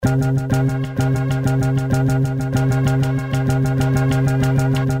Live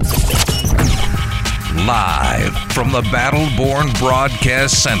from the Battle-Born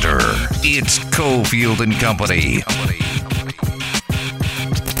Broadcast Center, it's Cofield and Company.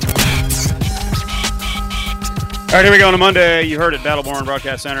 All right, here we go on a Monday. You heard it, Battle-Born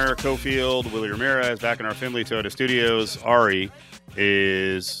Broadcast Center, Cofield, Willie Ramirez back in our Findlay Toyota studios. Ari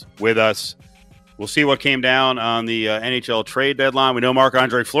is with us. We'll see what came down on the NHL trade deadline. We know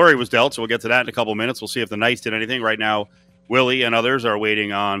Marc-Andre Fleury was dealt, so we'll get to that in a couple minutes. We'll see if the Knights did anything. Right now, Willie and others are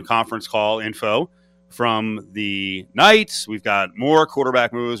waiting on conference call info from the Knights. We've got more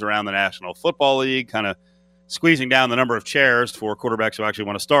quarterback moves around the National Football League, kind of squeezing down the number of chairs for quarterbacks who actually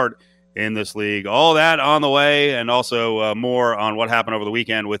want to start in this league. All that on the way, and also more on what happened over the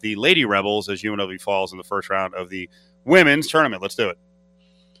weekend with the Lady Rebels as UNLV falls in the first round of the women's tournament. Let's do it.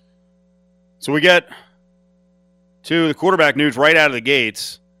 So we get to the quarterback news right out of the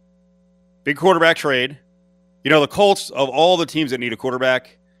gates. Big quarterback trade. You know, the Colts, of all the teams that need a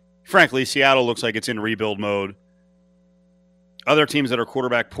quarterback, frankly, Seattle looks like it's in rebuild mode. Other teams that are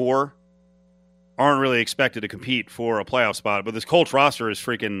quarterback poor aren't really expected to compete for a playoff spot. But this Colts roster is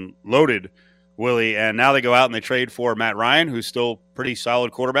freaking loaded, Willie. And now they go out and they trade for Matt Ryan, who's still pretty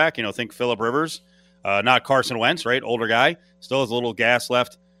solid quarterback. You know, think Phillip Rivers, not Carson Wentz, right? Older guy. Still has a little gas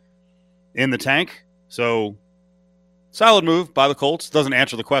left in the tank. So solid move by the Colts. Doesn't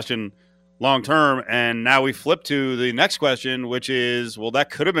answer the question long term. And now we flip to the next question, which is, well, that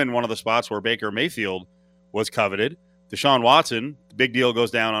could have been one of the spots where Baker Mayfield was coveted. Deshaun Watson, the big deal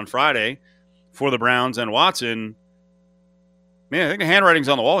goes down on Friday for the Browns, and Watson, man, I think the handwriting's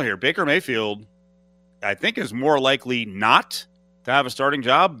on the wall here. Baker Mayfield, I think, is more likely not to have a starting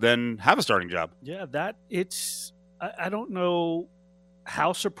job than have a starting job. Yeah, I don't know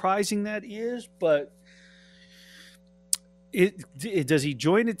how surprising that is, but does he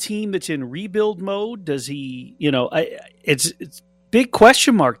join a team that's in rebuild mode? Does he, it's big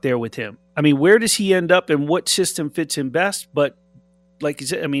question mark there with him. I mean, where does he end up and what system fits him best? But like you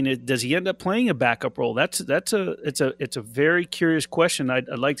said, I mean, does he end up playing a backup role? It's a very curious question. I'd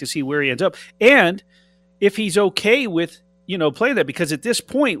like to see where he ends up, and if he's okay with playing that, because at this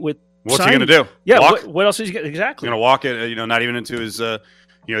point, with what's he going to do? Yeah, what else is he exactly going to walk it? Not even into his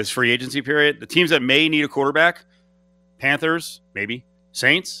his free agency period. The teams that may need a quarterback: Panthers, maybe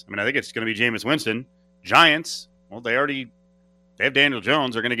Saints. I mean, I think it's going to be Jameis Winston. Giants, well, they have Daniel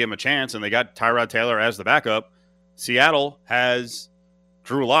Jones. They're going to give him a chance, and they got Tyrod Taylor as the backup. Seattle has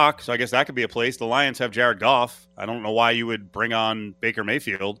Drew Lock, so I guess that could be a place. The Lions have Jared Goff. I don't know why you would bring on Baker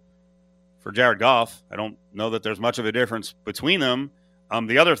Mayfield for Jared Goff. I don't know that there's much of a difference between them.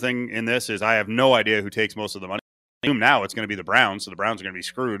 The other thing in this is I have no idea who takes most of the money. I assume now it's going to be the Browns, so the Browns are going to be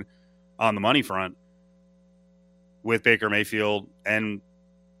screwed on the money front with Baker Mayfield. And,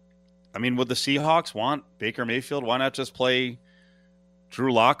 I mean, would the Seahawks want Baker Mayfield? Why not just play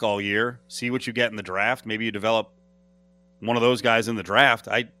Drew Lock all year, see what you get in the draft? Maybe you develop one of those guys in the draft.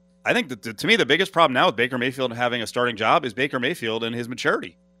 I think that, to me, the biggest problem now with Baker Mayfield having a starting job is Baker Mayfield and his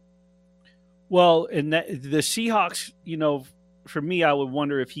maturity. Well, and the Seahawks, for me, I would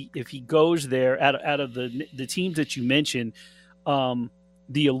wonder if he goes there out of the teams that you mentioned,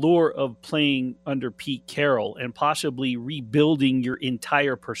 the allure of playing under Pete Carroll and possibly rebuilding your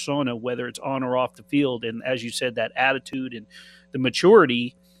entire persona, whether it's on or off the field, and as you said, that attitude and the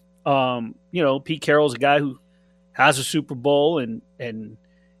maturity. Pete Carroll's a guy who has a Super Bowl and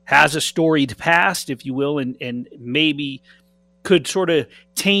has a storied past, if you will, and maybe could sort of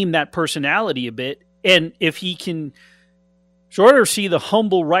tame that personality a bit. And if he can sort of see the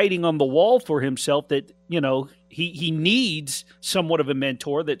humble writing on the wall for himself that, he needs somewhat of a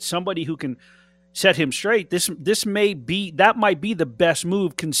mentor, that somebody who can set him straight, that might be the best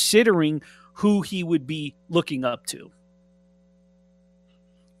move considering who he would be looking up to.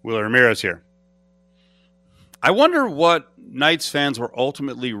 Willie Ramirez here. I wonder what Knights fans were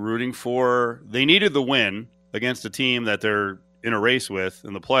ultimately rooting for. They needed the win against a team that they're in a race with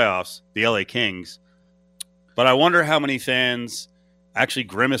in the playoffs, the LA Kings. But I wonder how many fans actually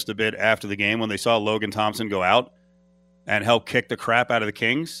grimaced a bit after the game when they saw Logan Thompson go out and help kick the crap out of the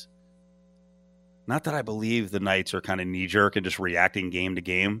Kings. Not that I believe the Knights are kind of knee-jerk and just reacting game to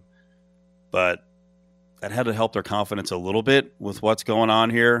game, but that had to help their confidence a little bit with what's going on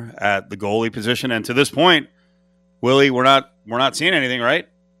here at the goalie position. And to this point, Willie, we're not seeing anything, right?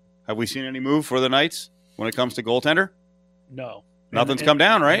 Have we seen any move for the Knights when it comes to goaltender? No. Nothing's come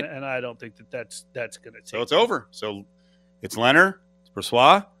down, right? And I don't think that's going to take. So it's over. So it's Leonard, it's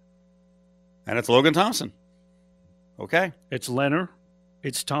Brossoit, and it's Logan Thompson. Okay. It's Leonard,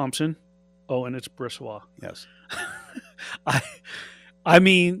 it's Thompson, and it's Brossoit. Yes. I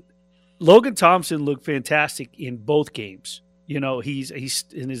mean, Logan Thompson looked fantastic in both games. You know, he's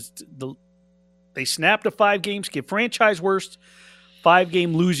in they snapped a 5-game skip, franchise worst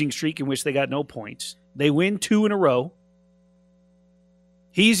 5-game losing streak in which they got no points. They win 2 in a row.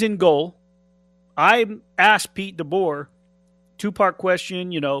 He's in goal. I asked Pete DeBoer, 2-part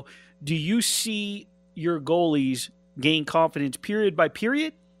question, you know, do you see your goalies gain confidence period by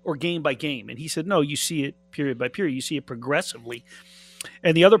period or game by game? And he said, no, you see it period by period. You see it progressively.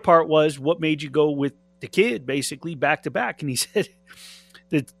 And the other part was, what made you go with the kid, basically, back to back? And he said,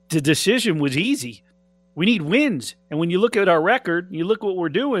 the decision was easy. We need wins. And when you look at our record, you look what we're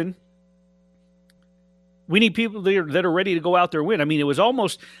doing, we need people that are ready to go out there and win. I mean, it was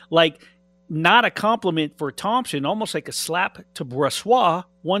almost like not a compliment for Thompson, almost like a slap to Brossoit,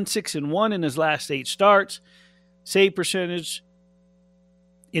 1-6-1 in his last 8 starts. Save percentage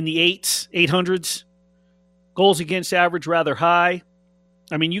in the 800s. Goals against average rather high.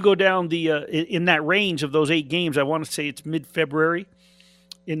 I mean, you go down in that range of those 8 games, I want to say it's mid-February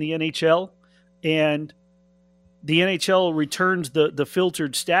in the NHL, and the NHL returns the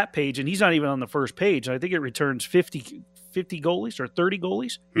filtered stat page, and he's not even on the first page. I think it returns 50 goalies or 30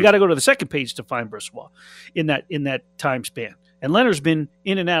 goalies. You got to go to the second page to find Brossoit in that time span. And Leonard's been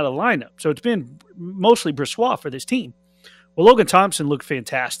in and out of the lineup, so it's been mostly Brossoit for this team. Well, Logan Thompson looked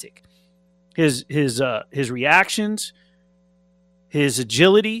fantastic. His reactions, his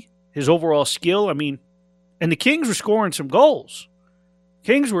agility, his overall skill. I mean, and the Kings were scoring some goals.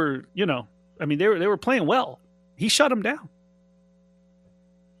 Kings were, you know, I mean, they were playing well. He shut them down.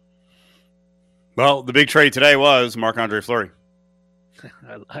 Well, the big trade today was Marc-Andre Fleury.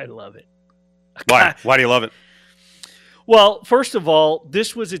 I love it. Why? Why do you love it? Well, first of all,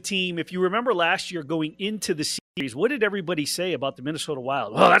 this was a team, if you remember last year going into the series, what did everybody say about the Minnesota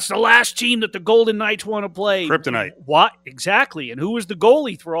Wild? Well, that's the last team that the Golden Knights want to play. Kryptonite. What? Exactly. And who was the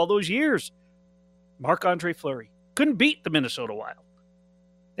goalie for all those years? Marc-Andre Fleury. Couldn't beat the Minnesota Wild.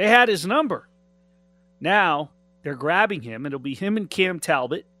 They had his number. Now they're grabbing him, and it'll be him and Cam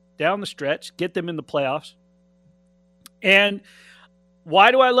Talbot down the stretch, get them in the playoffs. And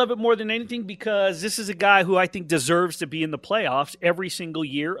why do I love it more than anything? Because this is a guy who I think deserves to be in the playoffs every single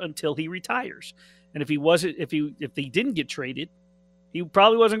year until he retires. And if he didn't get traded, he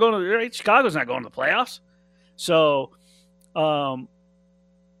probably wasn't going to. Right? Chicago's not going to the playoffs. So now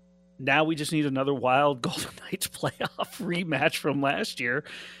we just need another Wild Golden Knights playoff rematch from last year,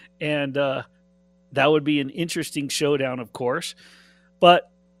 and that would be an interesting showdown, of course. But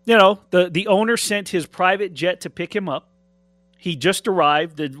you know, the owner sent his private jet to pick him up. He just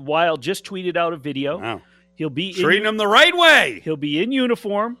arrived. The Wild just tweeted out a video. Wow. He'll be treating him the right way. He'll be in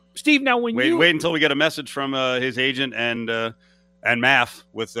uniform. Steve, now wait until we get a message from his agent and Maff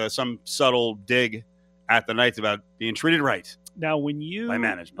with some subtle dig at the Knights about being treated right. Now, when you by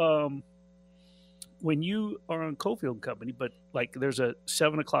management, when you are on Cofield and Company, but like there's a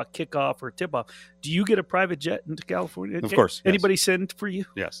 7:00 kickoff or tip off, do you get a private jet into California? Of course. Anybody yes. send for you?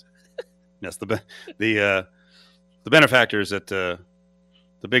 Yes. Yes. The benefactors at the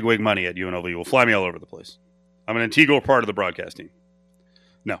big wig money at UNLV will fly me all over the place. I'm an integral part of the broadcast team.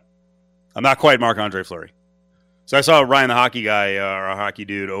 No, I'm not quite Marc-Andre Fleury. So I saw Ryan the hockey guy, or a hockey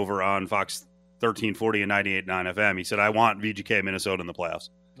dude, over on Fox 1340 and 98.9 FM. He said, I want VGK Minnesota in the playoffs.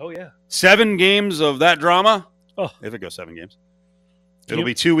 Oh, yeah. 7 games of that drama. Oh, if it goes 7 games. It'll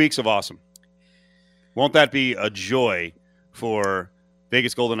be 2 weeks of awesome. Won't that be a joy for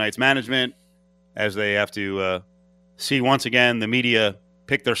Vegas Golden Knights management as they have to see once again the media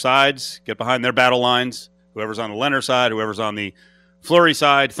pick their sides, get behind their battle lines, whoever's on the Leonard side, whoever's on the Fleury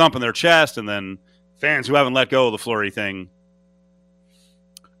side, thumping their chest, and then fans who haven't let go of the Fleury thing,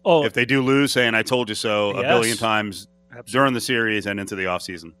 if they do lose, saying I told you so a billion times during the series and into the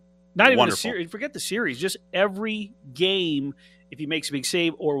offseason. Not even the series. Forget the series. Just every game, if he makes a big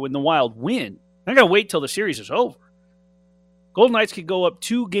save or when the Wild win. I'm going to wait till the series is over. Golden Knights could go up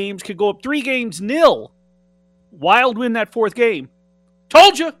 2 games, could go up 3 games, 0. Wild win that 4th game.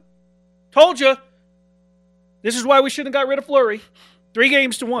 Told you. This is why we shouldn't have got rid of Fleury. 3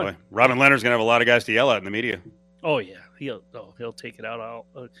 games to 1. Boy, Robin Leonard's going to have a lot of guys to yell at in the media. Oh, yeah. He'll take it out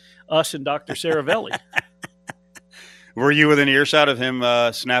on us and Dr. Saravelli. Were you within earshot of him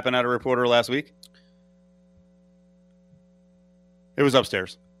snapping at a reporter last week? It was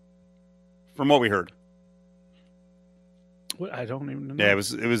upstairs, from what we heard. What? I don't even know. Yeah, it was.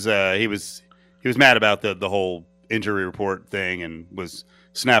 He was mad about the whole injury report thing and was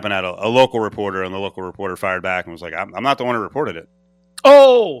snapping at a local reporter, and the local reporter fired back and was like, "I'm not the one who reported it."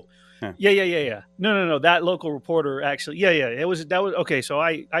 Oh, yeah. No. That local reporter actually, yeah. That was okay. So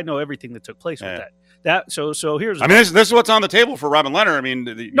I know everything that took place with that. So here's. I mean, this is what's on the table for Robin Lehner. I mean,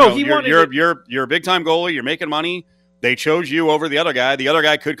 you're a big time goalie. You're making money. They chose you over the other guy. The other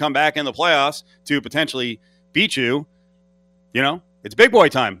guy could come back in the playoffs to potentially beat you. You know, it's big boy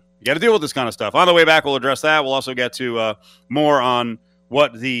time. You got to deal with this kind of stuff. On the way back, we'll address that. We'll also get to more on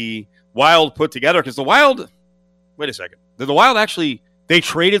what the Wild put together, because the Wild. Wait a second. Did the Wild actually? They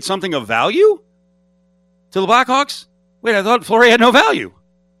traded something of value to the Blackhawks? Wait, I thought Fleury had no value.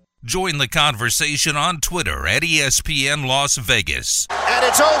 Join the conversation on Twitter at ESPN Las Vegas. And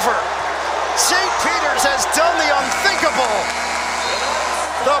it's over. St. Peter's has done the unthinkable.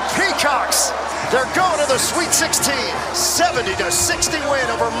 The Peacocks, they're going to the Sweet 16. 70-60 win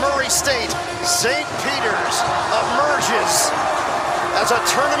over Murray State. St. Peter's emerges as a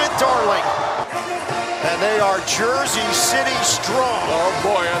tournament darling. And they are Jersey City strong. Oh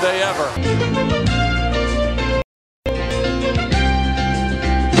boy, are they ever.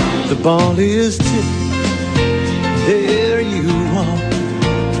 The ball is tipped. There you are.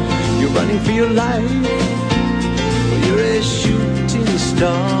 You're running for your life. You're a shooting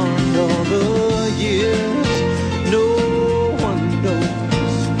star. All the years, no one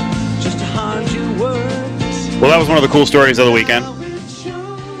knows just how hard you work. Well, that was one of the cool stories of the weekend.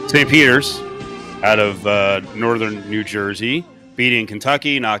 St. Peter's out of northern New Jersey, beating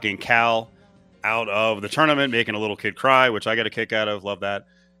Kentucky, knocking Cal out of the tournament, making a little kid cry, which I got a kick out of. Love that.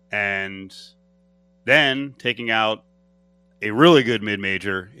 And then taking out a really good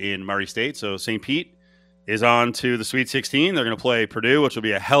mid-major in Murray State. So St. Pete is on to the Sweet 16. They're going to play Purdue, which will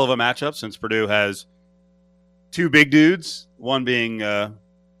be a hell of a matchup since Purdue has two big dudes, one being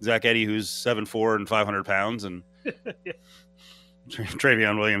Zach Edey, who's 7'4" and 500 pounds, and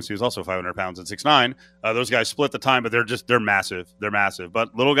Travion Williams, who's also 500 pounds and 6'9". Those guys split the time, but they're massive. They're massive.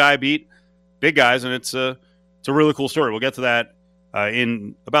 But little guy beat big guys, and it's a really cool story. We'll get to that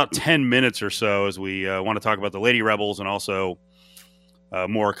in about 10 minutes or so, as we want to talk about the Lady Rebels and also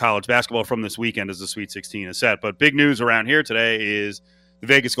more college basketball from this weekend as the Sweet 16 is set. But big news around here today is the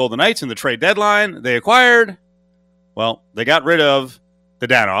Vegas Golden Knights and the trade deadline. They got rid of the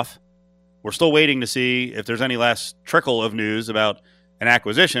Danoff. We're still waiting to see if there's any last trickle of news about an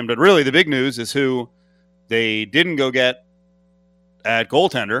acquisition. But really the big news is who they didn't go get at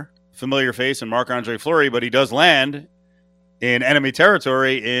goaltender, familiar face, and Marc-Andre Fleury, but he does land in enemy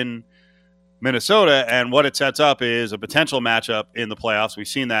territory in Minnesota, and what it sets up is a potential matchup in the playoffs. We've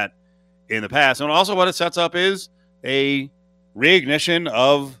seen that in the past. And also what it sets up is a reignition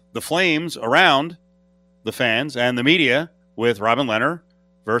of the flames around the fans and the media with Robin Lehner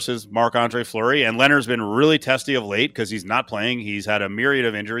versus Marc-Andre Fleury. And Lehner's been really testy of late because he's not playing. He's had a myriad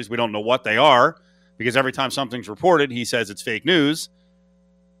of injuries. We don't know what they are because every time something's reported, he says it's fake news.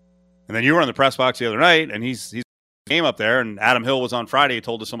 And then you were in the press box the other night, and he's game up there, and Adam Hill was on Friday. He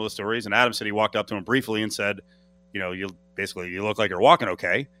told us some of the stories, and Adam said he walked up to him briefly and said, you know, you look like you're walking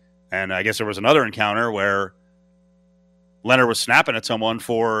okay. And I guess there was another encounter where Lehner was snapping at someone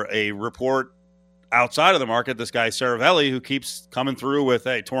for a report outside of the market. This guy Saravelli, who keeps coming through with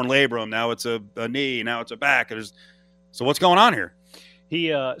a torn labrum, now it's a knee, now it's a back. So what's going on here?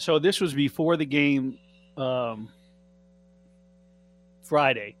 So this was before the game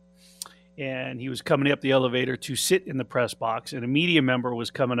Friday. And he was coming up the elevator to sit in the press box, and a media member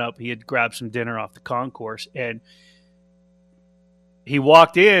was coming up. He had grabbed some dinner off the concourse, and he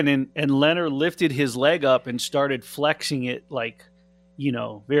walked in, and Lehner lifted his leg up and started flexing it like, you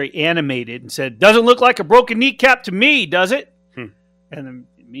know, very animated, and said, "Doesn't look like a broken kneecap to me, does it?" And the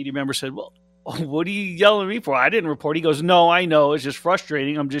media member said, "Well, what are you yelling at me for? I didn't report." He goes, "No, I know. It's just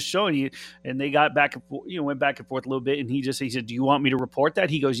frustrating. I'm just showing you." And they got back and forth, went back and forth a little bit, and he said, "Do you want me to report that?"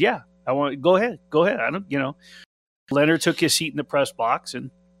 He goes, "Yeah. I want go ahead. I don't, Lehner took his seat in the press box,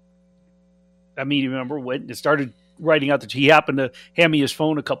 and a media member went and started writing out he happened to hand me his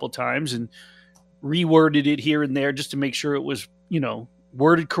phone a couple times and reworded it here and there just to make sure it was,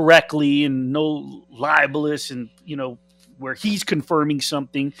 worded correctly and no libelous and, where he's confirming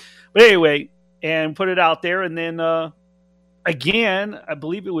something. But anyway, and put it out there. And then again, I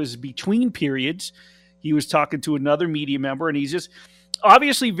believe it was between periods, he was talking to another media member, and he's just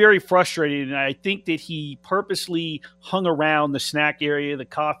obviously very frustrated, and I think that he purposely hung around the snack area, the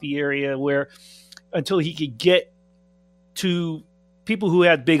coffee area, until he could get to people who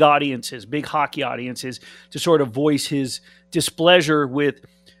had big audiences, big hockey audiences, to sort of voice his displeasure with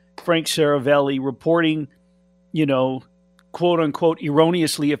Frank Saravelli reporting, quote unquote,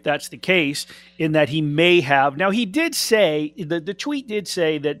 erroneously, if that's the case, in that he may have. Now, he did say, the tweet did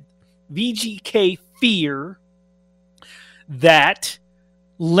say that VGK fear that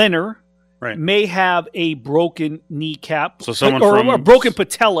Lehner Right. may have a broken kneecap, So someone or from- a broken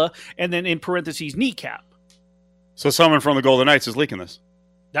patella, and then in parentheses kneecap. So someone from the Golden Knights is leaking this.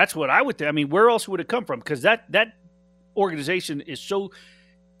 That's what I would think. I mean, where else would it come from? Because that organization is so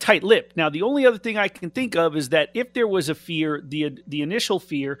tight-lipped. Now, the only other thing I can think of is that if there was a fear, the initial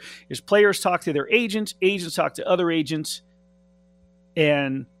fear is players talk to their agents, agents talk to other agents,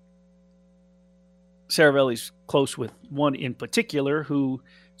 and Saravelli's close with one in particular whose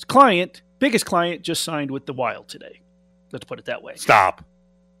biggest client, just signed with the Wild today. Let's put it that way. Stop.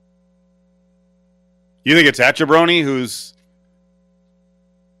 You think it's that jabroni who's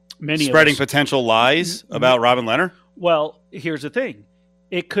Many spreading of us. potential lies about Robin Lehner? Well, here's the thing.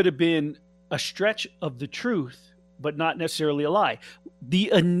 It could have been a stretch of the truth, but not necessarily a lie. The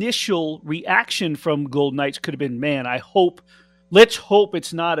initial reaction from Golden Knights could have been, man, let's hope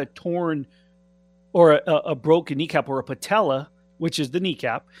it's not a torn or a broken kneecap or a patella, which is the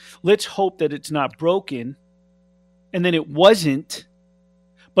kneecap. Let's hope that it's not broken. And then it wasn't.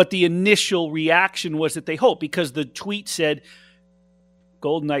 But the initial reaction was that they hope, because the tweet said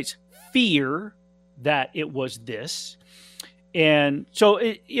Golden Knights fear that it was this. And so,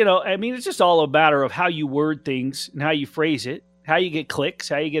 it's just all a matter of how you word things and how you phrase it, how you get clicks,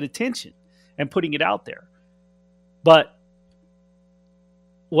 how you get attention, and putting it out there. But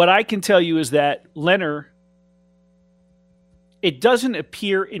what I can tell you is that Lehner, it doesn't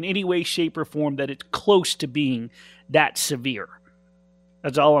appear in any way, shape, or form that it's close to being that severe.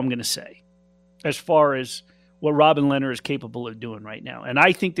 That's all I'm going to say as far as what Robin Lehner is capable of doing right now. And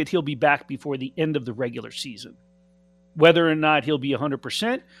I think that he'll be back before the end of the regular season. Whether or not he'll be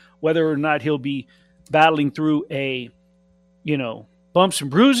 100%, whether or not he'll be battling through bumps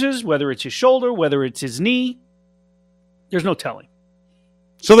and bruises, whether it's his shoulder, whether it's his knee, there's no telling.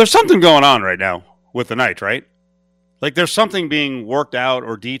 So there's something going on right now with the Knights, right? Like there's something being worked out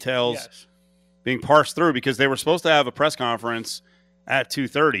or details being parsed through, because they were supposed to have a press conference at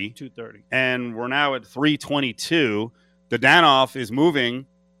 2:30. 2:30. And we're now at 3:22. The Danoff is moving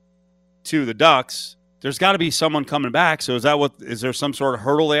to the Ducks. There's got to be someone coming back. So is there some sort of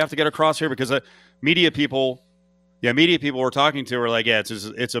hurdle they have to get across here? Because media people we're talking to are like, yeah,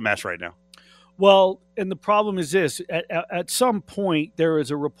 it's a mess right now. Well, and the problem is this: at some point there is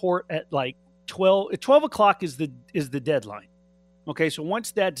a report at like 12 o'clock is the deadline. Okay, so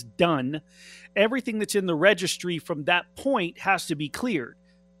once that's done, everything that's in the registry from that point has to be cleared.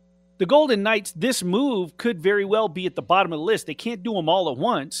 The Golden Knights, this move could very well be at the bottom of the list. They can't do them all at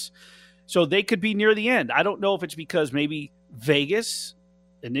once. So they could be near the end. I don't know if it's because maybe Vegas,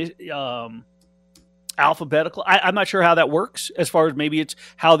 alphabetical. I'm not sure how that works as far as maybe it's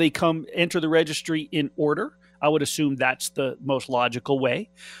how they enter the registry in order. I would assume that's the most logical way.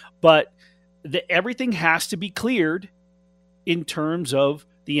 But everything has to be cleared in terms of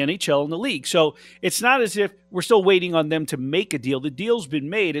the NHL and the league. So it's not as if we're still waiting on them to make a deal. The deal's been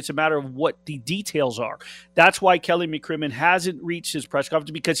made. It's a matter of what the details are. That's why Kelly McCrimmon hasn't reached his press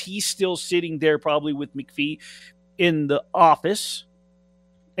conference, because he's still sitting there probably with McPhee in the office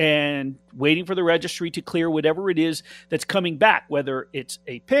and waiting for the registry to clear whatever it is that's coming back, whether it's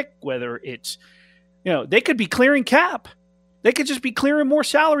a pick, whether it's, they could be clearing cap. They could just be clearing more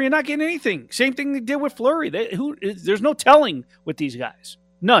salary and not getting anything. Same thing they did with Fleury. There's no telling with these guys.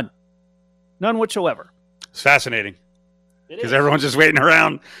 None whatsoever. It's fascinating because everyone's just waiting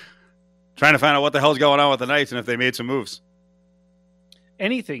around trying to find out what the hell's going on with the Knights and if they made some moves.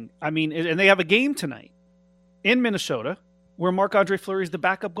 Anything. I mean, and they have a game tonight in Minnesota where Marc-Andre Fleury is the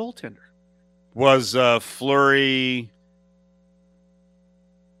backup goaltender. Was Fleury...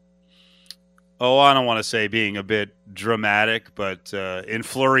 I don't want to say being a bit dramatic, but in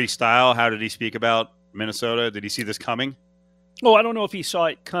Fleury style, how did he speak about Minnesota? Did he see this coming? Oh, I don't know if he saw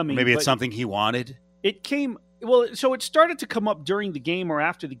it coming. Maybe it's something he wanted? It came... Well, so it started to come up during the game or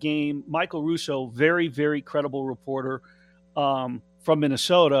after the game. Michael Russo, very, very credible reporter from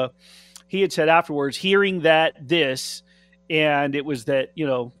Minnesota, he had said afterwards, hearing and it was that,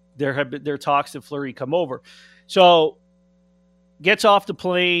 there had been talks that Fleury come over. So gets off the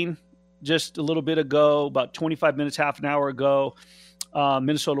plane just a little bit ago, about 25 minutes, half an hour ago.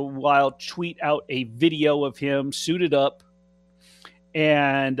 Minnesota Wild tweet out a video of him suited up,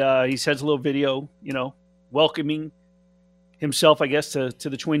 and he sends a little video, welcoming himself, I guess, to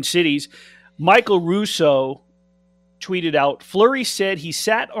the Twin Cities. Michael Russo tweeted out, Fleury said he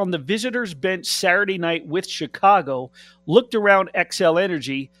sat on the visitors' bench Saturday night with Chicago, looked around XL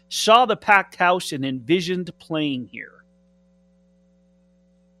Energy, saw the packed house, and envisioned playing here.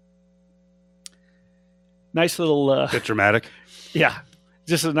 Nice little... bit dramatic. Yeah,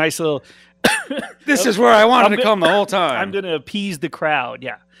 just a nice little This is where I wanted to come the whole time. I'm going to appease the crowd.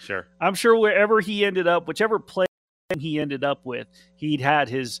 Yeah. Sure. I'm sure wherever he ended up, whichever play he ended up with, he'd had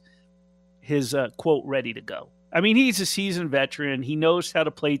his quote ready to go. I mean, he's a seasoned veteran. He knows how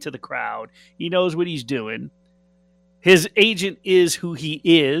to play to the crowd. He knows what he's doing. His agent is who he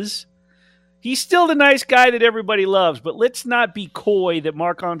is. He's still the nice guy that everybody loves, but let's not be coy that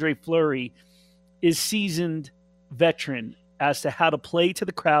Marc-Andre Fleury is seasoned veteran as to how to play to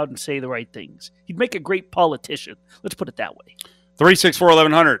the crowd and say the right things. He'd make a great politician. Let's put it that way.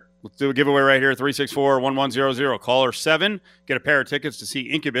 364-1100. Let's do a giveaway right here. 364-1100. Caller 7. Get a pair of tickets to see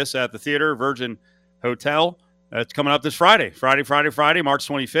Incubus at the Theater Virgin Hotel. It's coming up this Friday. Friday, March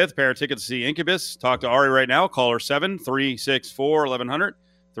 25th. Pair of tickets to see Incubus. Talk to Ari right now. Caller 7. 364-1100.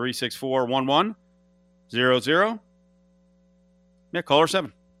 364-1100. Yeah, caller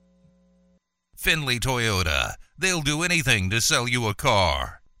 7. Finley Toyota. They'll do anything to sell you a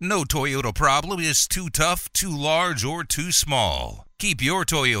car. No Toyota problem is too tough, too large, or too small. Keep your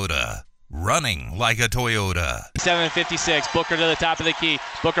Toyota running like a Toyota. 7:56. Booker to the top of the key.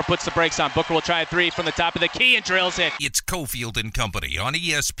 Booker puts the brakes on. Booker will try a three from the top of the key and drills it. It's Cofield and Company on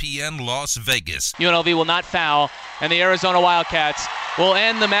ESPN Las Vegas. UNLV will not foul, and the Arizona Wildcats will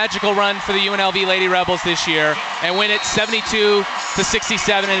end the magical run for the UNLV Lady Rebels this year and win it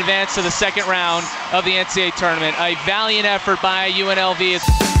 72-67 and advance to the second round of the NCAA tournament. A valiant effort by UNLV.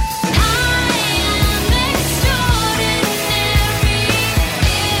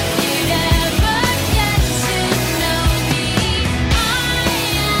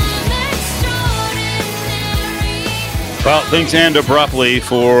 Well, things end abruptly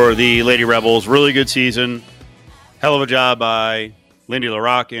for the Lady Rebels. Really good season. Hell of a job by Lindy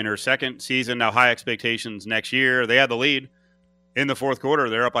LaRocque in her second season. Now high expectations next year. They had the lead in the fourth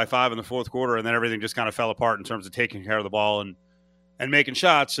quarter. They're up by 5 in the fourth quarter, and then everything just kind of fell apart in terms of taking care of the ball and making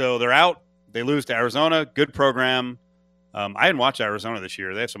shots. So they're out. They lose to Arizona. Good program. I hadn't watched Arizona this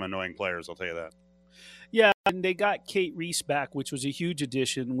year. They have some annoying players, I'll tell you that. Yeah, and they got Kate Reese back, which was a huge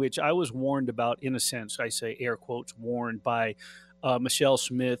addition, which I was warned about, in a sense, I say air quotes, warned by Michelle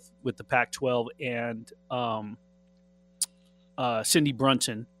Smith with the Pac-12 and Cindy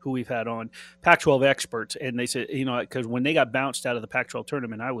Brunson, who we've had on, Pac-12 experts. And they said, because when they got bounced out of the Pac-12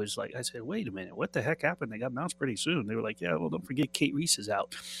 tournament, I said, wait a minute, what the heck happened? They got bounced pretty soon. They were like, yeah, well, don't forget Kate Reese is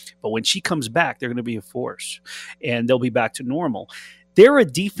out. But when she comes back, they're going to be a force, and they'll be back to normal. They're a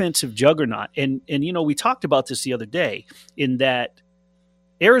defensive juggernaut. And we talked about this the other day in that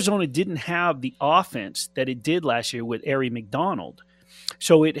Arizona didn't have the offense that it did last year with Aari McDonald.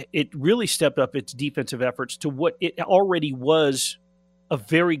 So it really stepped up its defensive efforts to what it already was a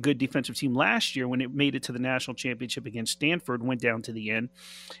very good defensive team last year when it made it to the national championship against Stanford, went down to the end.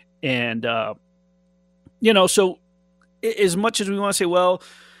 And, so as much as we want to say, well,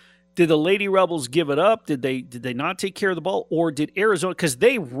 did the Lady Rebels give it up? Did they not take care of the ball? Or did Arizona – because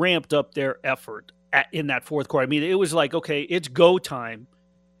they ramped up their effort in that fourth quarter. I mean, it was like, okay, it's go time.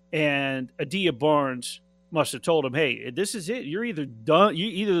 And Adia Barnes must have told him, hey, this is it. You're either done –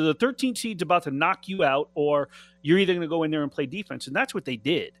 either the 13th seed's about to knock you out, or you're either going to go in there and play defense. And that's what they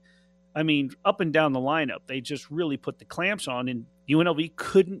did. I mean, up and down the lineup, they just really put the clamps on, and UNLV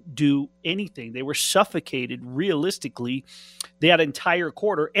couldn't do anything. They were suffocated realistically that entire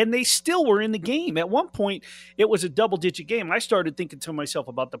quarter, and they still were in the game. At one point, it was a double-digit game. I started thinking to myself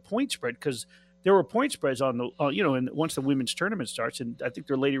about the point spread because there were point spreads on the, and once the women's tournament starts, and I think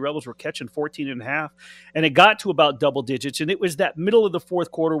their Lady Rebels were catching 14.5, and it got to about double digits, and it was that middle of the fourth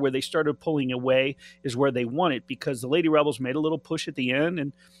quarter where they started pulling away is where they won it because the Lady Rebels made a little push at the end,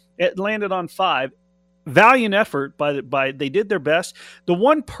 and it landed on 5. Valiant effort by they did their best. The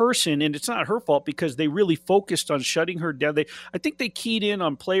one person, and it's not her fault because they really focused on shutting her down. I think they keyed in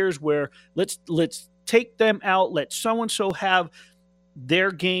on players where let's take them out, let so-and-so have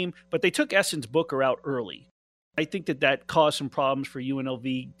their game, but they took Essence Booker out early. I think that caused some problems for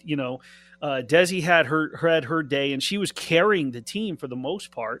UNLV. Desi had her day, and she was carrying the team for the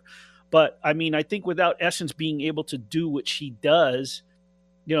most part. But, I mean, I think without Essence being able to do what she does,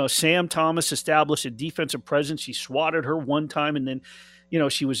 Sam Thomas established a defensive presence. She swatted her one time, and then,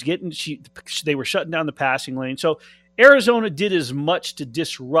 they were shutting down the passing lane. So Arizona did as much to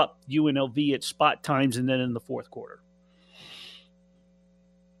disrupt UNLV at spot times and then in the fourth quarter.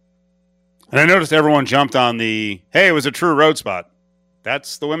 And I noticed everyone jumped on it was a true road spot.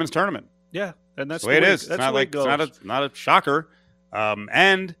 That's the women's tournament. Yeah, and that's the way it is. It's not like it's not a shocker.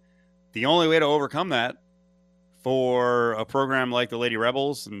 And the only way to overcome that for a program like the Lady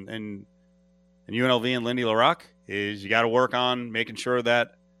Rebels and UNLV and Lindy LaRocque is you got to work on making sure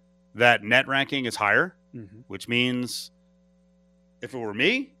that net ranking is higher, which means if it were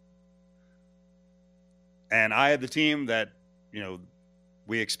me, And I had the team that,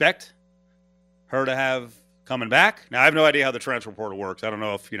 we expect her to have coming back. Now, I have no idea how the transfer portal works. I don't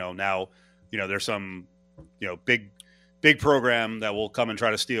know if, now, there's some, big program that will come and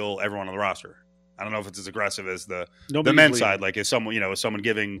try to steal everyone on the roster. I don't know if it's as aggressive as the men's side. Like, is someone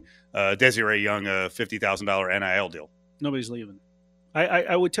giving Desiree Young a $50,000 NIL deal? Nobody's leaving.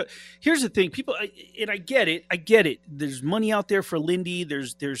 I would tell. Here's the thing, people, and I get it. There's money out there for Lindy.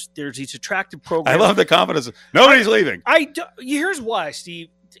 There's these attractive programs. I love the confidence. Nobody's leaving. Here's why, Steve.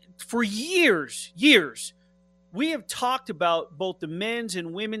 For years, we have talked about both the men's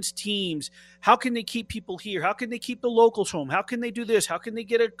and women's teams. How can they keep people here? How can they keep the locals home? How can they do this? How can they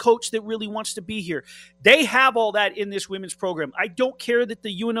get a coach that really wants to be here? They have all that in this women's program. I don't care that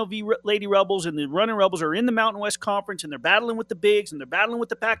the UNLV Lady Rebels and the Running Rebels are in the Mountain West Conference and they're battling with the bigs and they're battling with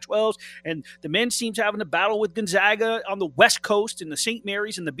the Pac-12s, and the men's team's having a battle with Gonzaga on the West Coast and the St.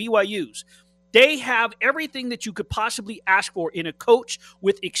 Mary's and the BYUs. They have everything that you could possibly ask for in a coach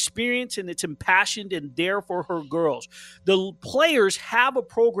with experience and that's impassioned and there for her girls. The players have a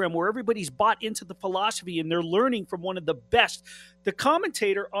program where everybody's bought into the philosophy and they're learning from one of the best. The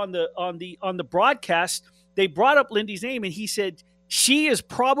commentator on the broadcast, they brought up Lindy's name and he said she is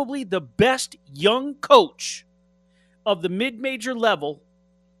probably the best young coach of the mid-major level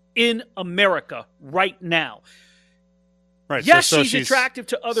in America right now. Right. Yes, so she's attractive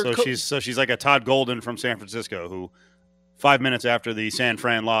to other coaches. So she's like a Todd Golden from San Francisco who 5 minutes after the San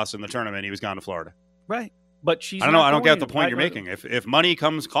Fran loss in the tournament, he was gone to Florida. Right. But she's I don't get the point you're making. If money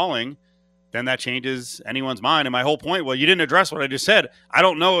comes calling, then that changes anyone's mind. And my whole point, well, you didn't address what I just said. I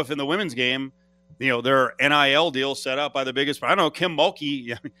don't know if in the women's game, there are NIL deals set up by the biggest. I don't know, Kim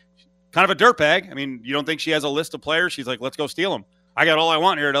Mulkey, kind of a dirtbag. I mean, you don't think she has a list of players? She's like, let's go steal them. I got all I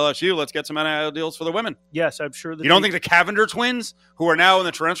want here at LSU. Let's get some NIL deals for the women. Yes, I'm sure that. You don't think the Cavender twins, who are now in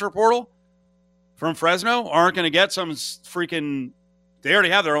the transfer portal from Fresno, aren't going to get some freaking – they already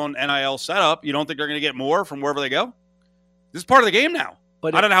have their own NIL setup. You don't think they're going to get more from wherever they go? This is part of the game now.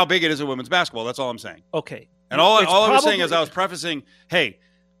 But I don't know how big it is in women's basketball. That's all I'm saying. Okay. And all I was saying is I was prefacing, hey,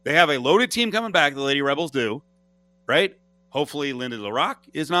 they have a loaded team coming back, the Lady Rebels do, right? Hopefully Lindy LaRock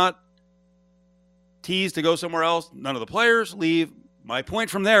is not teased to go somewhere else. None of the players leave. My point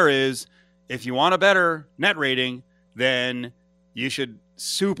from there is if you want a better net rating, then you should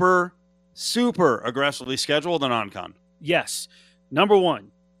super, super aggressively schedule the non-con. Yes. Number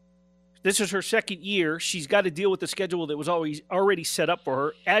one, this is her second year. She's got to deal with the schedule that was already set up for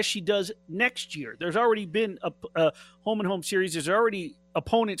her, as she does next year. There's already been a home-and-home series. There's already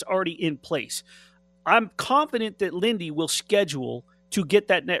opponents already in place. I'm confident that Lindy will schedule to get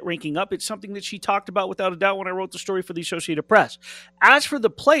that net ranking up. It's something that she talked about without a doubt when I wrote the story for the Associated Press. As for the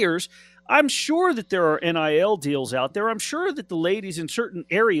players, I'm sure that there are NIL deals out there. I'm sure that the ladies in certain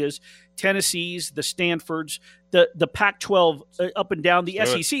areas, Tennessee's, the Stanfords, the Pac-12 up and down, the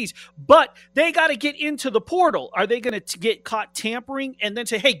SECs, but they got to get into the portal. Are they going to get caught tampering and then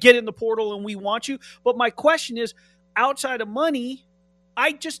say, hey, get in the portal and we want you? But my question is, outside of money,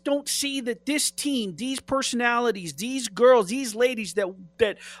 I just don't see that this team, these personalities, these girls, these ladies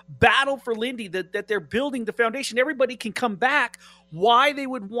that battle for Lindy, that they're building the foundation, everybody can come back, why they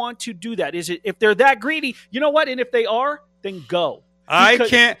would want to do that. Is it if they're that greedy? You know what? And if they are, then go. I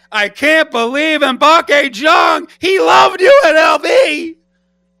can't believe Mbake Jung. He loved UNLV,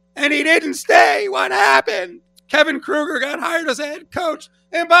 and he didn't stay. What happened? Kevin Kruger got hired as head coach.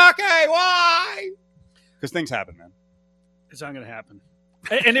 Mbake, why? Because things happen, man. It's not going to happen.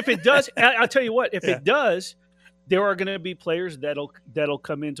 And if it does, I'll tell you what, if it does, there are going to be players that'll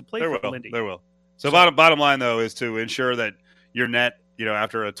come into play for Lindy. There will. So bottom line, though, is to ensure that your net,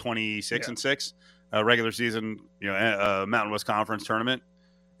 after a 26-6 regular season, Mountain West Conference tournament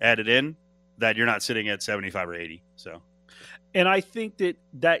added in, that you're not sitting at 75 or 80. So, and I think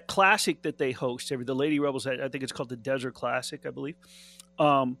that classic that they host, the Lady Rebels, I think it's called the Desert Classic, I believe.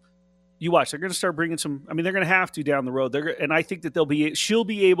 You watch, they're going to start bringing some. I mean, they're going to have to down the road. And I think that she'll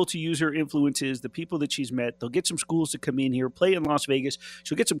be able to use her influences, the people that she's met. They'll get some schools to come in here, play in Las Vegas.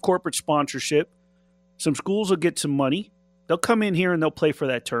 She'll get some corporate sponsorship. Some schools will get some money. They'll come in here and they'll play for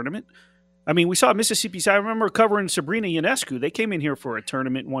that tournament. I mean, we saw Mississippi State. I remember covering Sabrina Ionescu. They came in here for a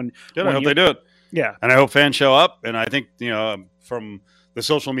tournament one. Good. I hope they do it. Yeah, and I hope fans show up. And I think from the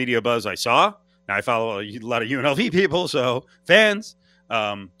social media buzz I saw, now I follow a lot of UNLV people, so fans.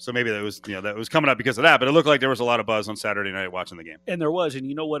 So maybe that was coming up because of that, but it looked like there was a lot of buzz on Saturday night watching the game. And there was, and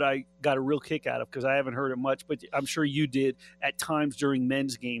you know what I got a real kick out of, because I haven't heard it much, but I'm sure you did at times during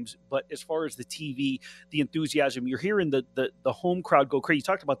men's games. But as far as the TV, the enthusiasm, you're hearing the home crowd go crazy. You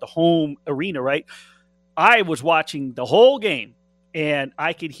talked about the home arena, right? I was watching the whole game and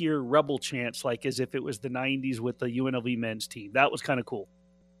I could hear Rebel chants like as if it was the 90s with the UNLV men's team. That was kind of cool.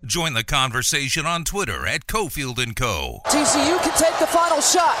 Join the conversation on Twitter at Cofield & Co. TCU can take the final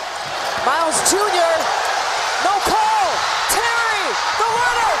shot. Miles Jr., no call. Terry, the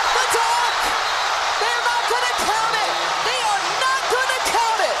runner, the dunk. They're not going to count it. They are not going to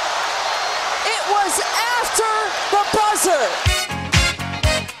count it. It was after the buzzer.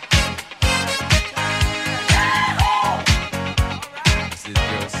 This is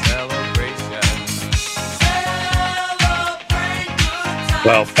your celebration.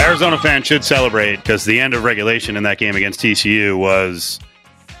 Well, Arizona fans should celebrate because the end of regulation in that game against TCU was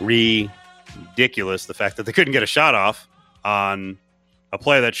ridiculous. The fact that they couldn't get a shot off on a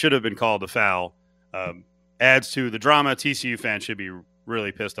play that should have been called a foul adds to the drama. TCU fans should be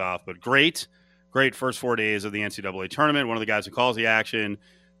really pissed off. But great first 4 days of the NCAA tournament. One of the guys who calls the action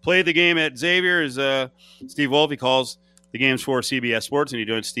played the game at Xavier is Steve Wolf. He calls the games for CBS Sports, and he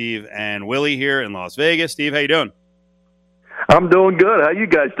joins Steve and Willie here in Las Vegas. Steve, how you doing? I'm doing good. How you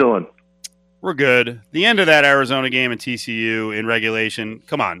guys doing? We're good. The end of that Arizona game and TCU in regulation.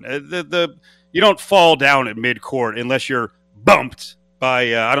 Come on, you don't fall down at midcourt unless you're bumped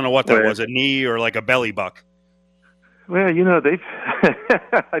by I don't know what that was, a knee or like a belly buck. Well, they've.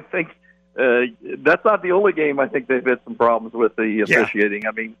 I think that's not the only game. I think they've had some problems with the officiating. Yeah.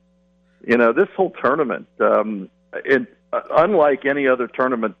 I mean, this whole tournament, unlike any other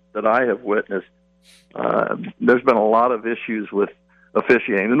tournament that I have witnessed. There's been a lot of issues with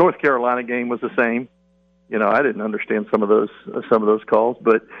officiating. The North Carolina game was the same. I didn't understand some of those calls,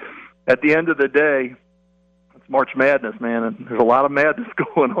 but at the end of the day, it's March Madness, man, and there's a lot of madness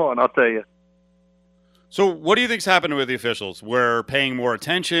going on, I'll tell you. So what do you think's happened with the officials? We're paying more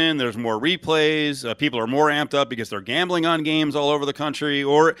attention, there's more replays, people are more amped up because they're gambling on games all over the country,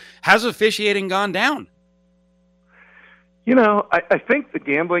 or has officiating gone down? I think the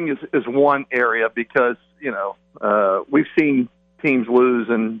gambling is one area because, we've seen teams lose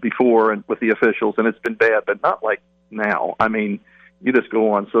before and with the officials, and it's been bad, but not like now. I mean, you just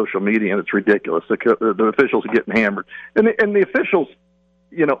go on social media, and it's ridiculous. The officials are getting hammered. And the officials,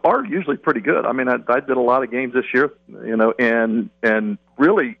 are usually pretty good. I mean, I did a lot of games this year, and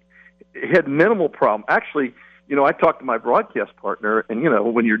really had minimal problem. Actually, I talked to my broadcast partner, and,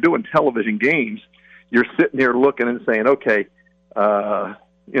 when you're doing television games, you're sitting here looking and saying, okay, I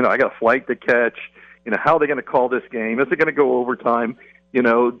got a flight to catch. How are they going to call this game? Is it going to go overtime?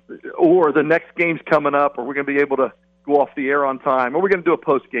 Or the next game's coming up, or we're going to be able to go off the air on time, or we're going to do a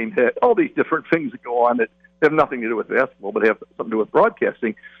post-game hit. All these different things that go on that have nothing to do with basketball, but have something to do with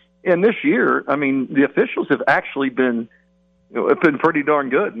broadcasting. And this year, I mean, the officials have actually been pretty darn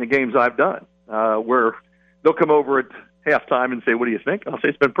good in the games I've done, where they'll come over at halftime and say, what do you think? I'll say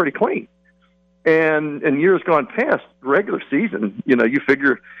it's been pretty clean. And in years gone past, regular season, you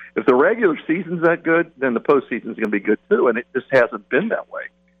figure if the regular season's that good, then the postseason's going to be good too, and it just hasn't been that way.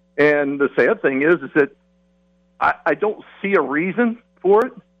 And the sad thing is that I don't see a reason for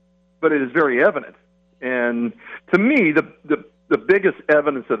it, but it is very evident. And to me, the biggest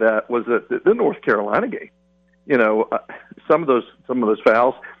evidence of that was the North Carolina game. Some of those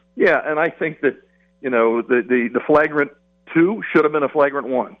fouls, yeah, and I think that the flagrant 2 should have been a flagrant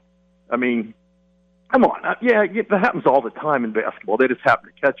 1. I mean, come on. That happens all the time in basketball. They just happen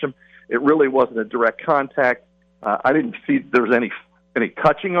to catch them. It really wasn't a direct contact. I didn't see there was any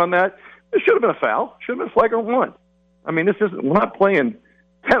touching on that. It should have been a foul. Should have been a flagrant 1. I mean, we're not playing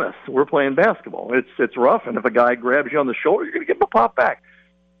tennis. We're playing basketball. It's rough, and if a guy grabs you on the shoulder, you're going to give him a pop back.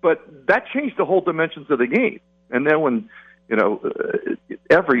 But that changed the whole dimensions of the game. And then when,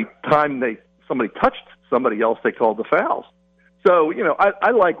 every time somebody touched somebody else, they called the fouls. So,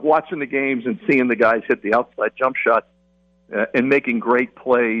 I like watching the games and seeing the guys hit the outside jump shots and making great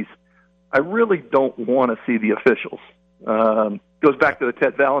plays. I really don't want to see the officials. Goes back to the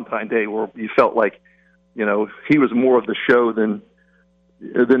Ted Valentine day where you felt like, he was more of the show than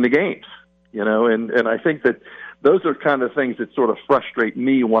the games, and I think that those are kind of things that sort of frustrate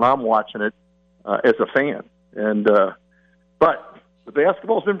me when I'm watching it as a fan. And but the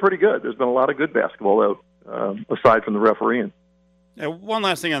basketball's been pretty good. There's been a lot of good basketball, though, aside from the refereeing. Yeah, one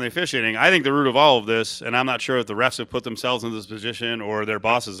last thing on the officiating. I think the root of all of this, and I'm not sure if the refs have put themselves in this position or their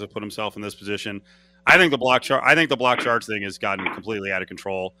bosses have put themselves in this position. I think the block charge thing has gotten completely out of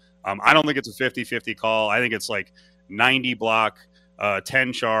control. I don't think it's a 50-50 call. I think it's like 90 block,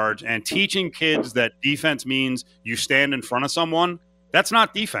 10 charge, and teaching kids that defense means you stand in front of someone. That's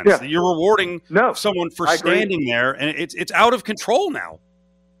not defense. Yeah. You're rewarding someone for standing there, and it's out of control now.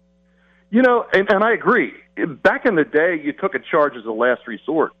 And I agree. Back in the day, you took a charge as a last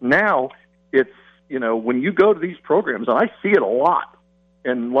resort. Now it's when you go to these programs, and I see it a lot,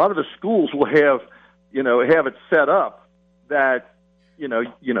 and a lot of the schools will have it set up that,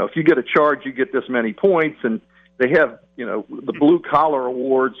 if you get a charge, you get this many points, and they have, the blue collar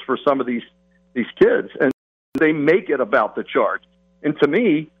awards for some of these kids, and they make it about the charge. And to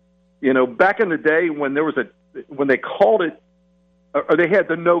me, back in the day when they called it, or they had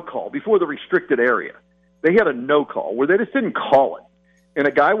the no call before the restricted area, they had a no call where they just didn't call it. And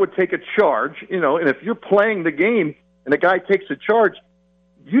a guy would take a charge, and if you're playing the game and a guy takes a charge,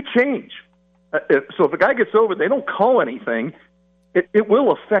 you change. So if a guy gets over, they don't call anything, it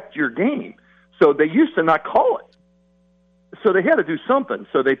will affect your game. So they used to not call it. So they had to do something.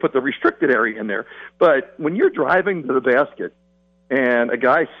 So they put the restricted area in there. But when you're driving to the basket and a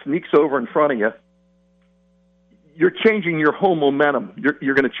guy sneaks over in front of you, you're changing your whole momentum.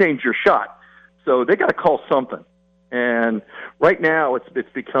 You're going to change your shot. So they got to call something. And right now it's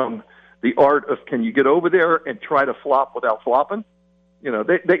become the art of, can you get over there and try to flop without flopping?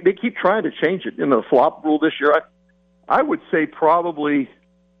 They keep trying to change it. The flop rule this year, I would say probably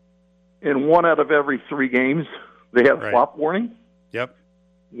in 1 out of every 3 games they have flop warning. Yep.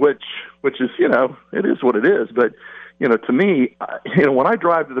 Which is, it is what it is. But, to me, when I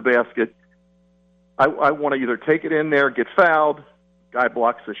drive to the basket, I want to either take it in there, get fouled, guy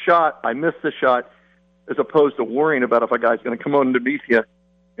blocks the shot, I miss the shot, as opposed to worrying about if a guy's going to come underneath you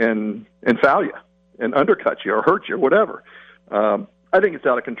and foul you and undercut you or hurt you or whatever. I think it's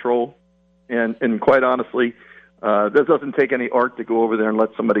out of control. And quite honestly, that doesn't take any art to go over there and let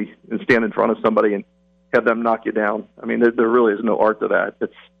somebody and stand in front of somebody and have them knock you down. I mean, there really is no art to that.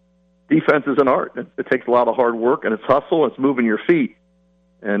 Defense is an art. It takes a lot of hard work, and it's hustle, and it's moving your feet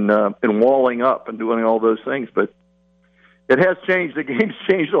and walling up and doing all those things. But it has changed. The game's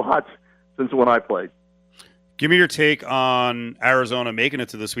changed a lot since when I played. Give me your take on Arizona making it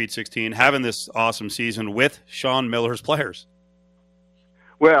to the Sweet 16, having this awesome season with Sean Miller's players.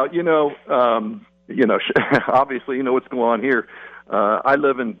 Well, obviously, what's going on here. I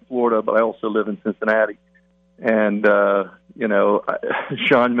live in Florida, but I also live in Cincinnati. And,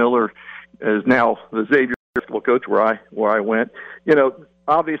 Sean Miller is now the Xavier basketball coach where I went.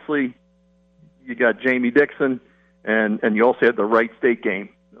 Obviously, you got Jamie Dixon, and you also had the Wright State game,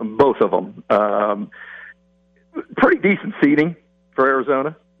 both of them. Pretty decent seeding for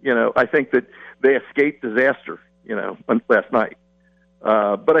Arizona. I think that they escaped disaster, last night.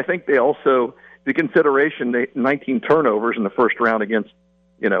 But I think they also, the consideration, 19 turnovers in the first round against,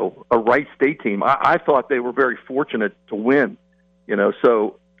 a Wright State team. I thought they were very fortunate to win,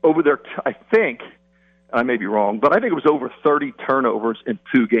 so over there, I think, I may be wrong, but I think it was over 30 turnovers in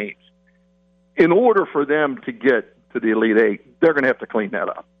 2 games. In order for them to get to the Elite Eight, they're going to have to clean that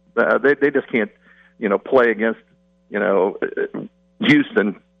up. They just can't, play against,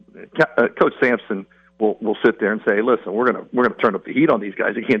 Houston. Coach Sampson will sit there and say, "Listen, we're gonna turn up the heat on these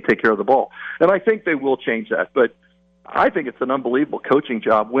guys. They can't take care of the ball," and I think they will change that. But I think it's an unbelievable coaching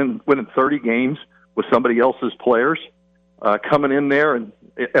job winning 30 games with somebody else's players coming in there, and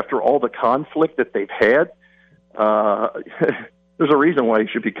after all the conflict that they've had, there's a reason why he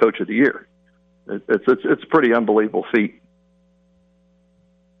should be Coach of the Year. It's a pretty unbelievable feat.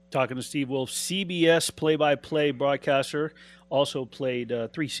 Talking to Steve Wolf, CBS play-by-play broadcaster, also played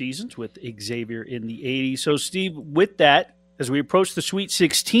 3 seasons with Xavier in the 80s. So, Steve, with that, as we approach the Sweet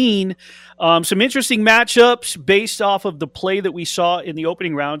 16, some interesting matchups based off of the play that we saw in the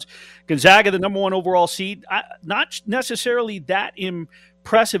opening rounds. Gonzaga, the number 1 overall seed, not necessarily that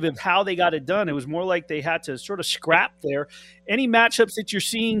impressive of how they got it done. It was more like they had to sort of scrap there. Any matchups that you're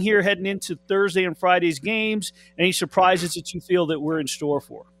seeing here heading into Thursday and Friday's games? Any surprises that you feel that we're in store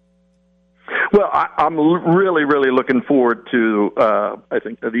for? Well, I'm really, really looking forward to, I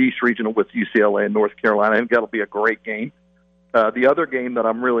think, the East Regional with UCLA and North Carolina. I think that'll be a great game. The other game that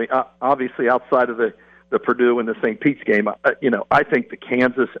I'm really, obviously outside of the Purdue and the St. Pete's game, I think the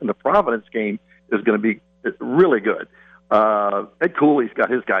Kansas and the Providence game is going to be really good. Ed Cooley's got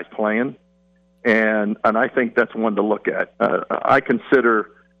his guys playing, and I think that's one to look at. I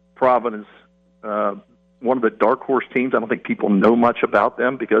consider Providence one of the dark horse teams. I don't think people know much about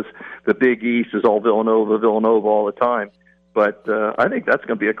them because the Big East is all Villanova all the time. But I think that's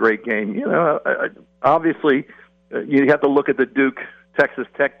going to be a great game. Obviously, you have to look at the Duke-Texas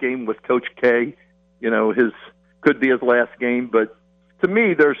Tech game with Coach K. His could be his last game. But to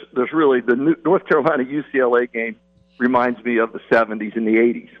me, there's really the North Carolina-UCLA game reminds me of the 70s and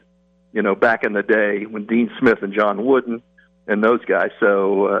the 80s, back in the day when Dean Smith and John Wooden and those guys.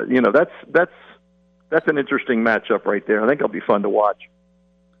 So, that's an interesting matchup right there. I think it'll be fun to watch.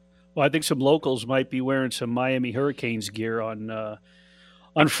 Well, I think some locals might be wearing some Miami Hurricanes gear on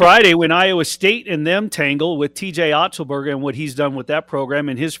on Friday when Iowa State and them tangle with TJ Otzelberger and what he's done with that program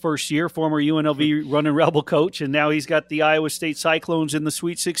in his first year, former UNLV running Rebel coach, and now he's got the Iowa State Cyclones in the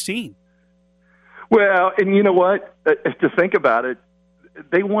Sweet 16. Well, and you know what? To think about it,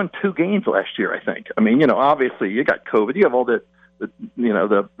 they won 2 games last year, I think. I mean, obviously you got COVID. You have all the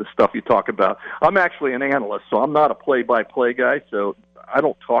stuff you talk about. I'm actually an analyst, so I'm not a play-by-play guy, so I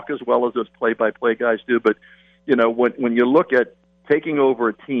don't talk as well as those play-by-play guys do. But, when you look at taking over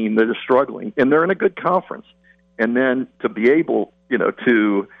a team that is struggling, and they're in a good conference, and then to be able,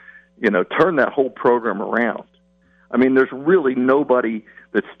 to turn that whole program around. I mean, there's really nobody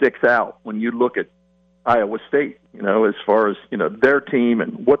that sticks out when you look at Iowa State, as far as, their team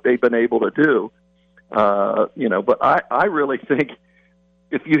and what they've been able to do. But I really think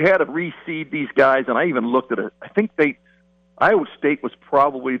if you had to reseed these guys, and I even looked at it, I think Iowa State was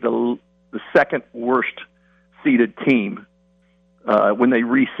probably the second worst seeded team when they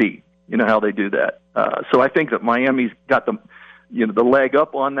reseed. You know how they do that. So I think that Miami's got the leg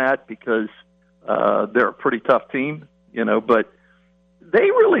up on that because they're a pretty tough team, but they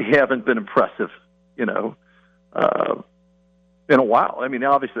really haven't been impressive, in a while. I mean,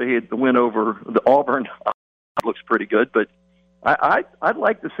 obviously he had the win over the Auburn. Looks pretty good, but I'd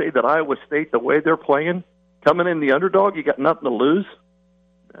like to say that Iowa State, the way they're playing, coming in the underdog, you got nothing to lose.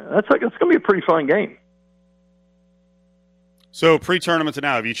 It's going to be a pretty fun game. So pre-tournament to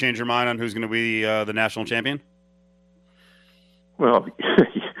now, have you changed your mind on who's going to be the national champion? Well,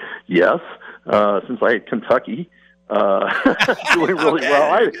 yes, since I had Kentucky doing really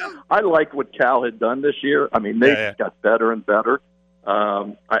well. I like what Cal had done this year. I mean, they got better and better.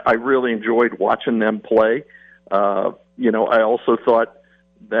 I really enjoyed watching them play. I also thought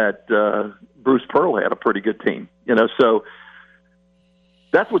that Bruce Pearl had a pretty good team. So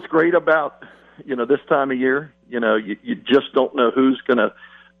that's what's great about this time of year. You just don't know who's gonna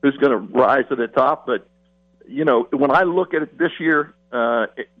rise to the top. But when I look at it this year,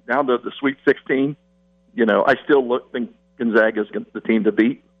 down to the Sweet 16, I still think Gonzaga is the team to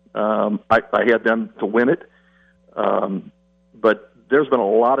beat. I had them to win it, but there's been a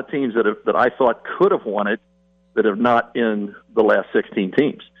lot of teams that I thought could have won it that have not in the last 16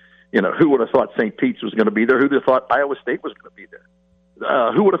 teams. Who would have thought St. Pete's was going to be there? Who would have thought Iowa State was going to be there?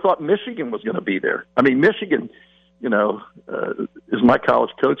 Who would have thought Michigan was going to be there? I mean, Michigan, as my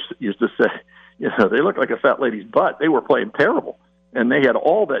college coach used to say, they look like a fat lady's butt. They were playing terrible, and they had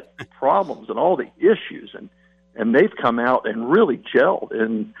all that problems and all the issues, and they've come out and really gelled.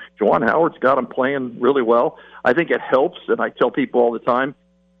 And Juwan Howard's got them playing really well. I think it helps, and I tell people all the time,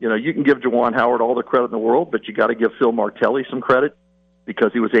 you can give Juwan Howard all the credit in the world, but you got to give Phil Martelli some credit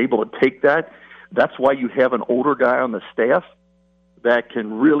because he was able to take that. That's why you have an older guy on the staff that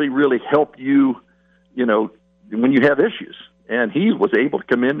can really, really help you, when you have issues. And he was able to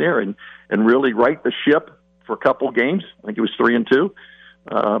come in there and really right the ship for a couple of games. I think it was 3-2.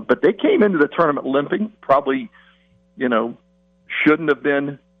 But they came into the tournament limping, probably, shouldn't have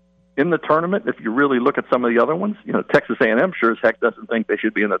been in the tournament. If you really look at some of the other ones, Texas A&M sure as heck doesn't think they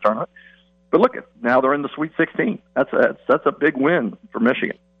should be in the tournament. But look, now they're in the Sweet 16. That's a big win for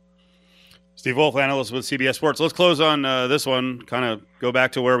Michigan. Steve Wolf, analyst with CBS Sports. Let's close on this one, kind of go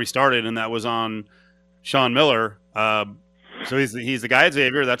back to where we started, and that was on Sean Miller. So he's the guy at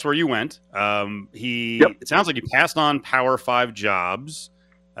Xavier. That's where you went. It sounds like you passed on Power 5 jobs.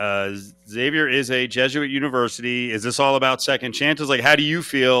 Xavier is a Jesuit university. Is this all about second chances? Like, how do you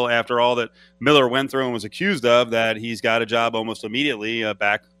feel after all that Miller went through and was accused of, that he's got a job almost immediately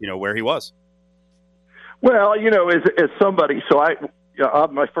back, where he was? Well, as somebody, so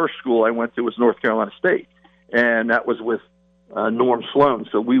my first school I went to was North Carolina State, and that was with Norm Sloan.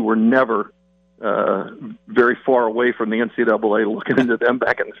 So we were never very far away from the NCAA looking into them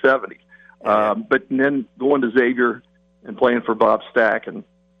back in the 70s. But then going to Xavier and playing for Bob Stack and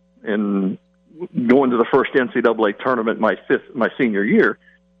going to the first NCAA tournament my senior year,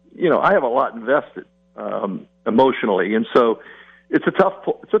 I have a lot invested emotionally, and so it's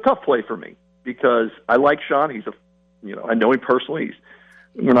a tough play for me because I like Sean. He's I know him personally.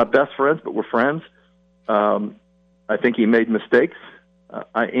 We're not best friends, but we're friends. I think he made mistakes.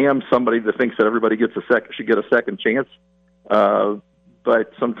 I am somebody that thinks that everybody should get a second chance.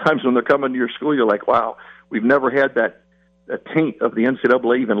 But sometimes when they're coming to your school, you're like, wow, we've never had that taint of the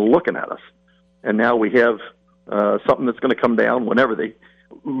NCAA even looking at us. And now we have something that's going to come down whenever they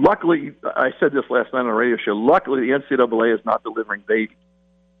 – luckily, I said this last night on a radio show, luckily the NCAA is not delivering babies.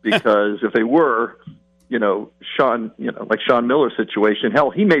 Because if they were, Sean, like Sean Miller's situation,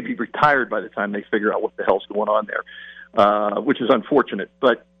 hell, he may be retired by the time they figure out what the hell's going on there, which is unfortunate.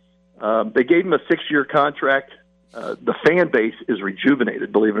 But they gave him a 6-year contract, the fan base is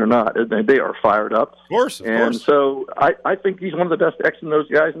rejuvenated, believe it or not. They are fired up. Of course. So I think he's one of the best X and those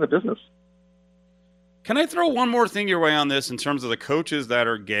guys in the business. Can I throw one more thing your way on this in terms of the coaches that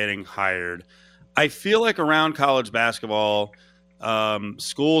are getting hired? I feel like around college basketball,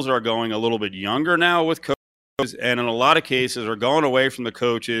 schools are going a little bit younger now with coaches, and in a lot of cases are going away from the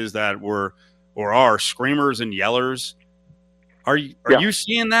coaches that were or are screamers and yellers. Are you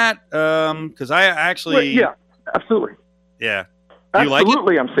seeing that? Because I actually... Yeah, absolutely. Yeah. Do you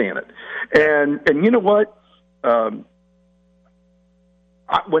absolutely, like it? I'm seeing it. And you know what?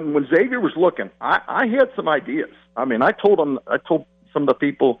 When Xavier was looking, I had some ideas. I mean, I told some of the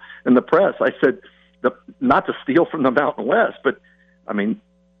people in the press, I said, not to steal from the Mountain West, but I mean,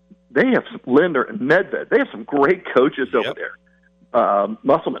 they have Linder and Nedved. They have some great coaches over there.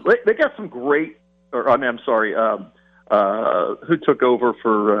 Musselman. They got some great. Who took over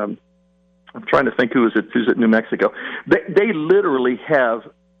for? I'm trying to think who's at New Mexico. They literally have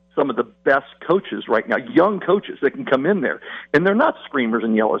some of the best coaches right now, young coaches that can come in there, and they're not screamers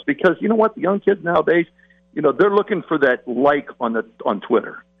and yellers because you know what, the young kids nowadays, you know, they're looking for that like on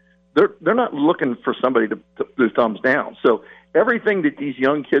Twitter. They're not looking for somebody to do thumbs down. So everything that these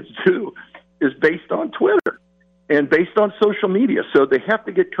young kids do is based on Twitter and based on social media. So they have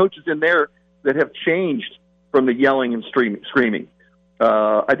to get coaches in there that have changed from the yelling and screaming.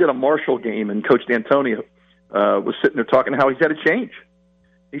 I did a Marshall game, and Coach D'Antonio was sitting there talking how he's had to change.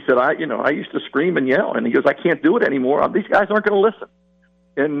 He said, I used to scream and yell, and he goes, I can't do it anymore. These guys aren't going to listen.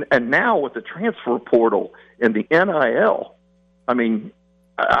 And now with the transfer portal and the NIL, I mean,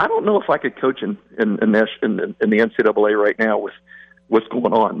 I don't know if I could coach in the NCAA right now with what's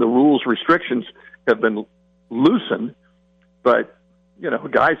going on. The rules restrictions have been loosened, but you know, a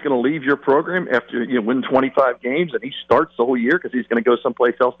guy's going to leave your program after you win 25 games, and he starts the whole year because he's going to go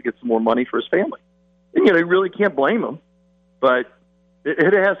someplace else to get some more money for his family. And you know, you really can't blame him, but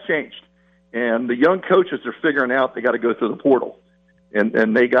it has changed. And the young coaches are figuring out they got to go through the portal,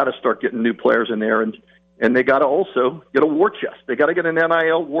 and they got to start getting new players in there, and they got to also get a war chest. They got to get an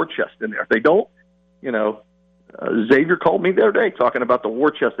NIL war chest in there. If they don't, you know, Xavier called me the other day talking about the war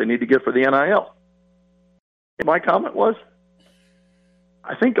chest they need to get for the NIL. And my comment was,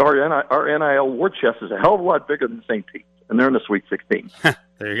 I think our NIL war chest is a hell of a lot bigger than St. Pete's, and they're in the Sweet 16.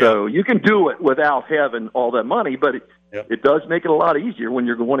 There you so go. you can do it without having all that money, but it does make it a lot easier when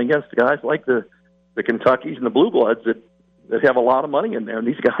you're going against guys like the Kentuckys and the Blue Bloods that have a lot of money in there, and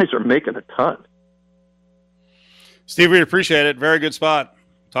these guys are making a ton. Steve, we appreciate it. Very good spot.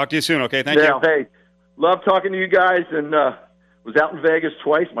 Talk to you soon, okay? Thank you. Hey, love talking to you guys, and was out in Vegas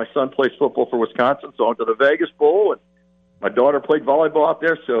twice. My son plays football for Wisconsin, so I went to the Vegas Bowl, and my daughter played volleyball out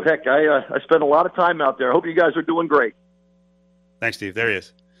there. So, heck, I spent a lot of time out there. I hope you guys are doing great. Thanks, Steve. There he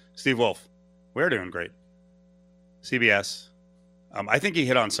is. Steve Wolf. We're doing great. CBS. I think he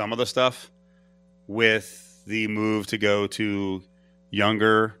hit on some of the stuff with the move to go to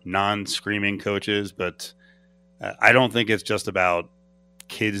younger, non-screaming coaches, but I don't think it's just about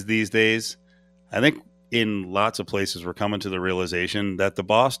kids these days. I think in lots of places we're coming to the realization that the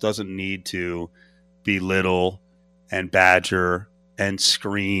boss doesn't need to belittle and badger and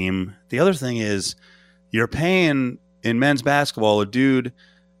scream. The other thing is you're paying in men's basketball a dude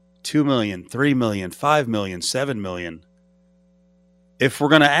 $2 million, $3 million, $5 million, $7 million. If we're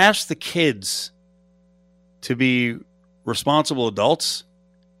going to ask the kids to be responsible adults,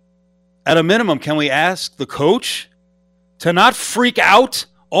 at a minimum, can we ask the coach to not freak out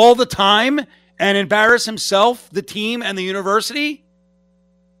all the time and embarrass himself, the team, and the university?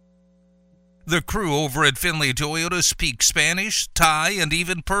 The crew over at Finley Toyota speak Spanish, Thai, and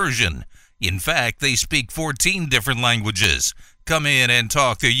even Persian. In fact, they speak 14 different languages. Come in and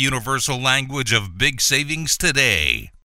talk the universal language of big savings today.